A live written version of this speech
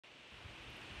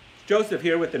Joseph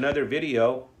here with another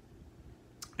video,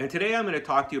 and today I'm going to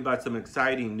talk to you about some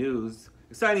exciting news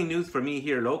for me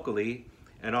here locally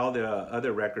and all the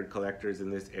other record collectors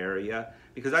in this area,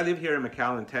 because I live here in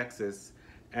McAllen, Texas,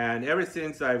 and ever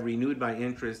since I've renewed my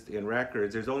interest in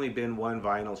records, there's only been one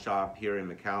vinyl shop here in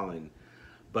McAllen,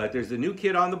 but there's a new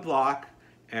kid on the block,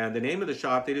 and the name of the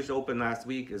shop they just opened last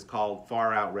week is called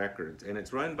Pharr Out Records, and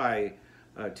it's run by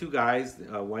two guys,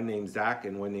 one named Zach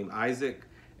and one named Isaac.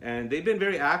 And they've been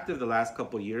very active the last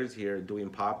couple years here,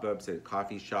 doing pop-ups at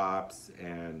coffee shops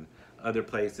and other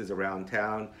places around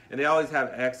town. And they always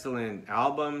have excellent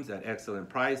albums at excellent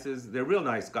prices. They're real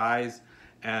nice guys.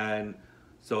 And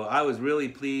so I was really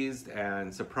pleased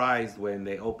and surprised when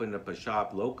they opened up a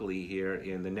shop locally here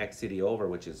in the next city over,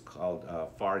 which is called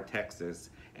Pharr,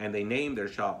 Texas. And they named their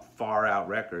shop Pharr Out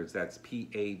Records. That's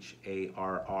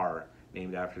P-H-A-R-R,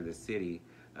 named after the city.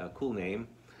 Cool name.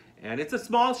 And it's a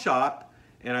small shop.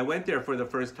 And I went there for the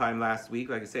first time last week.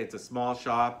 Like I say, it's a small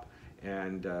shop,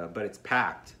 and but it's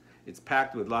packed. It's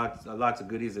packed with lots of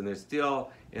goodies, and they're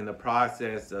still in the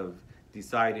process of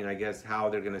deciding, I guess, how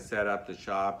they're going to set up the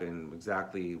shop and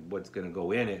exactly what's going to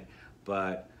go in it.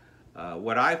 But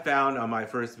what I found on my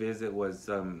first visit was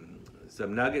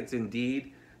some nuggets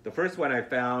indeed. The first one I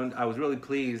found, I was really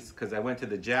pleased because I went to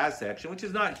the jazz section, which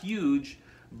is not huge,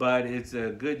 but it's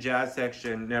a good jazz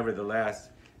section nevertheless.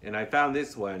 And I found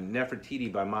this one,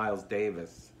 Nefertiti by Miles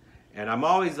Davis. And I'm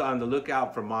always on the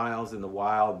lookout for Miles in the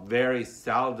wild. Very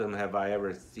seldom have I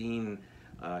ever seen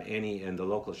any in the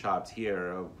local shops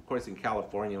here. Of course, in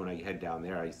California, when I head down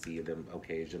there, I see them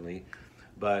occasionally.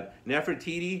 But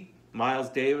Nefertiti, Miles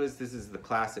Davis, this is the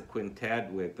classic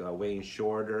quintet with Wayne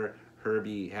Shorter,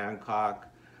 Herbie Hancock,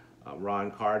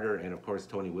 Ron Carter, and of course,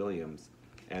 Tony Williams.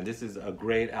 And this is a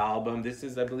great album. This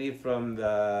is, I believe, from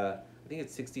I think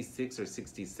it's 66 or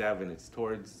 67. It's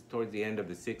towards the end of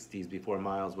the 60s before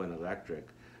Miles went electric.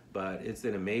 But it's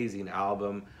an amazing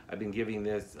album. I've been giving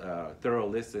this a thorough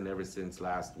listen ever since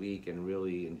last week and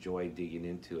really enjoyed digging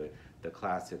into it, the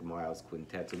classic Miles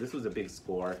Quintet. So this was a big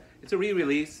score. It's a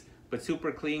re-release, but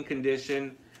super clean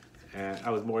condition. And I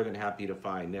was more than happy to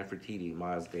find Nefertiti,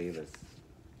 Miles Davis.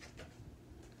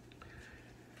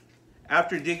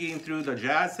 After digging through the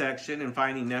jazz section and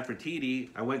finding Nefertiti,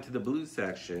 I went to the blues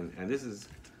section, and this is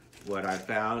what I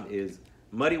found is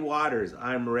Muddy Waters,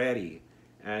 I'm Ready.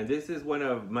 And this is one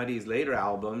of Muddy's later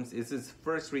albums. It's his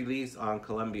first release on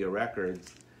Columbia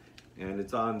Records, and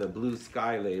it's on the Blue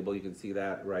Sky label. You can see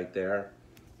that right there.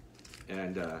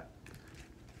 And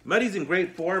Muddy's in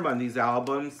great form on these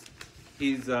albums.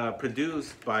 He's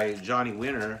produced by Johnny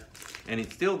Winter, and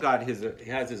he's still got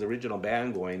he has his original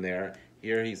band going there.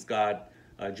 Here he's got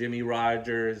Jimmy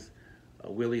Rogers,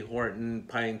 Willie Horton,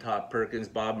 Pine Top Perkins,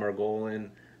 Bob Margolin,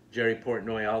 Jerry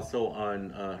Portnoy also on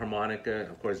harmonica,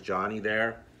 of course Johnny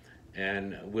there,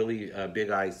 and Willie Big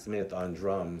Eye Smith on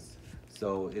drums.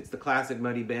 So it's the classic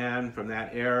Muddy band from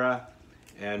that era,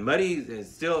 and Muddy is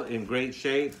still in great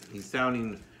shape. He's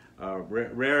sounding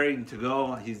raring to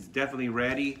go. He's definitely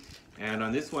ready. And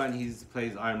on this one, he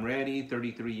plays I'm Ready,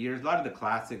 33 Years, a lot of the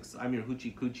classics, I'm Your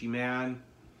Hoochie Coochie Man,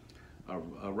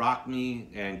 Rock Me,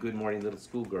 and Good Morning Little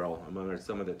Schoolgirl, among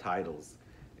some of the titles.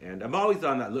 And I'm always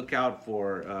on that lookout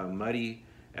for Muddy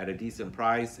at a decent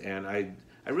price, and I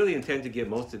really intend to get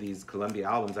most of these Columbia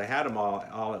albums. I had them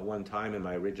all at one time in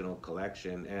my original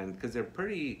collection, and because they're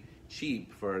pretty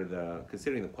cheap for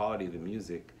considering the quality of the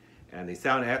music, and they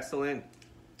sound excellent.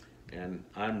 And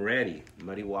I'm Ready,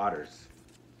 Muddy Waters.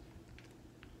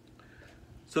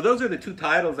 So those are the two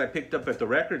titles I picked up at the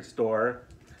record store.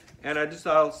 And I'd just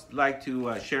also like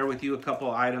to share with you a couple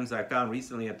items I found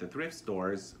recently at the thrift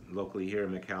stores locally here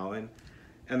in McAllen.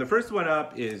 And the first one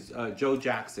up is Joe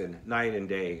Jackson, Night and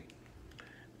Day.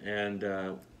 And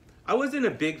I wasn't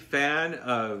a big fan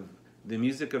of the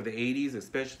music of the 80s,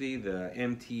 especially the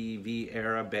MTV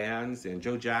era bands. And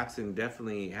Joe Jackson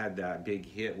definitely had that big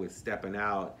hit with Steppin'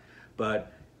 Out.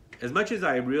 But as much as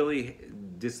I really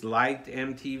disliked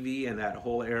MTV and that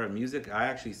whole era of music, I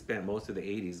actually spent most of the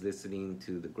 80s listening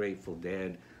to the Grateful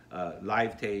Dead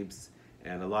live tapes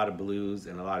and a lot of blues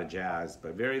and a lot of jazz,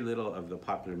 but very little of the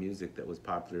popular music that was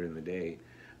popular in the day.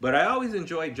 But I always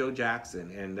enjoyed Joe Jackson,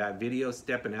 and that video,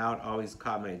 Steppin' Out, always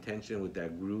caught my attention with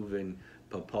that grooving,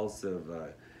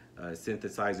 propulsive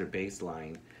synthesizer bass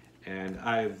line. And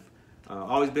I've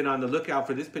always been on the lookout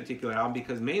for this particular album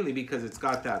mainly because it's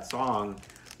got that song.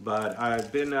 But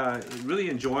I've been really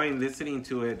enjoying listening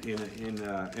to it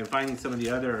and finding some of the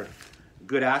other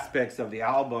good aspects of the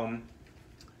album.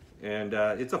 And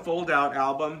it's a fold-out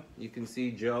album. You can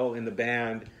see Joe in the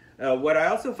band. What I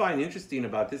also find interesting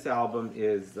about this album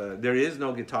is there is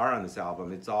no guitar on this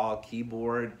album. It's all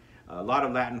keyboard, A lot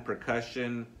of Latin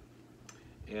percussion,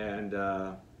 and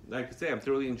like I say, I'm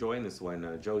thoroughly enjoying this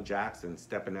one. Joe Jackson,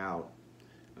 Stepping Out.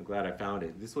 I'm glad I found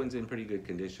it. This one's in pretty good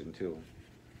condition too.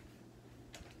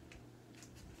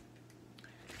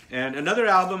 And another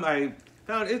album I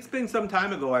found, it's been some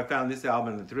time ago I found this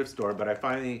album in the thrift store, but I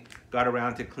finally got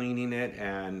around to cleaning it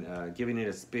and giving it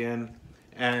a spin.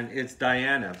 And it's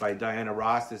Diana by Diana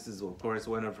Ross. This is, of course,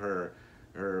 one of her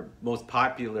most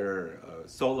popular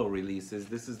solo releases.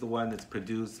 This is the one that's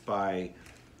produced by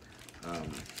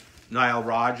Nile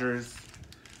Rodgers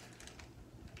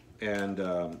and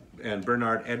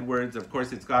Bernard Edwards. Of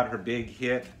course, it's got her big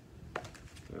hit.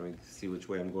 Let me see which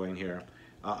way I'm going here.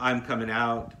 I'm Coming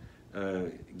Out,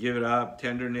 Give It Up,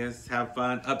 Tenderness, Have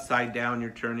Fun, Upside Down,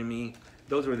 You're Turning Me.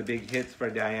 Those were the big hits for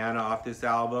Diana off this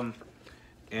album.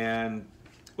 And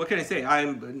what can I say?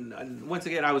 Once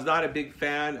again, I was not a big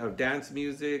fan of dance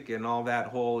music and all that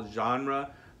whole genre,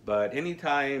 but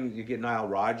anytime you get Nile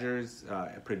Rodgers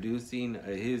producing,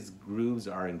 his grooves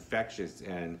are infectious,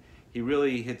 and he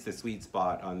really hits the sweet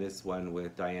spot on this one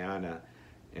with Diana.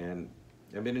 And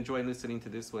I've been enjoying listening to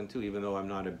this one too, even though I'm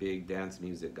not a big dance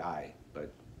music guy,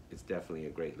 but it's definitely a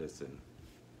great listen.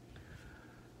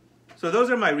 So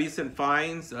those are my recent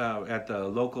finds at the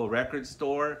local record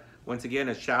store. Once again,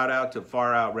 a shout out to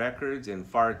Pharr Out Records in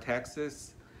Pharr,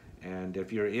 Texas. And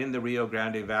if you're in the Rio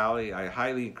Grande Valley, I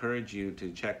highly encourage you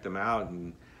to check them out,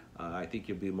 and I think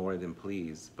you'll be more than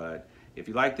pleased. But if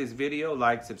you like this video,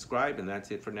 like, subscribe, and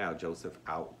that's it for now. Joseph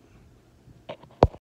out.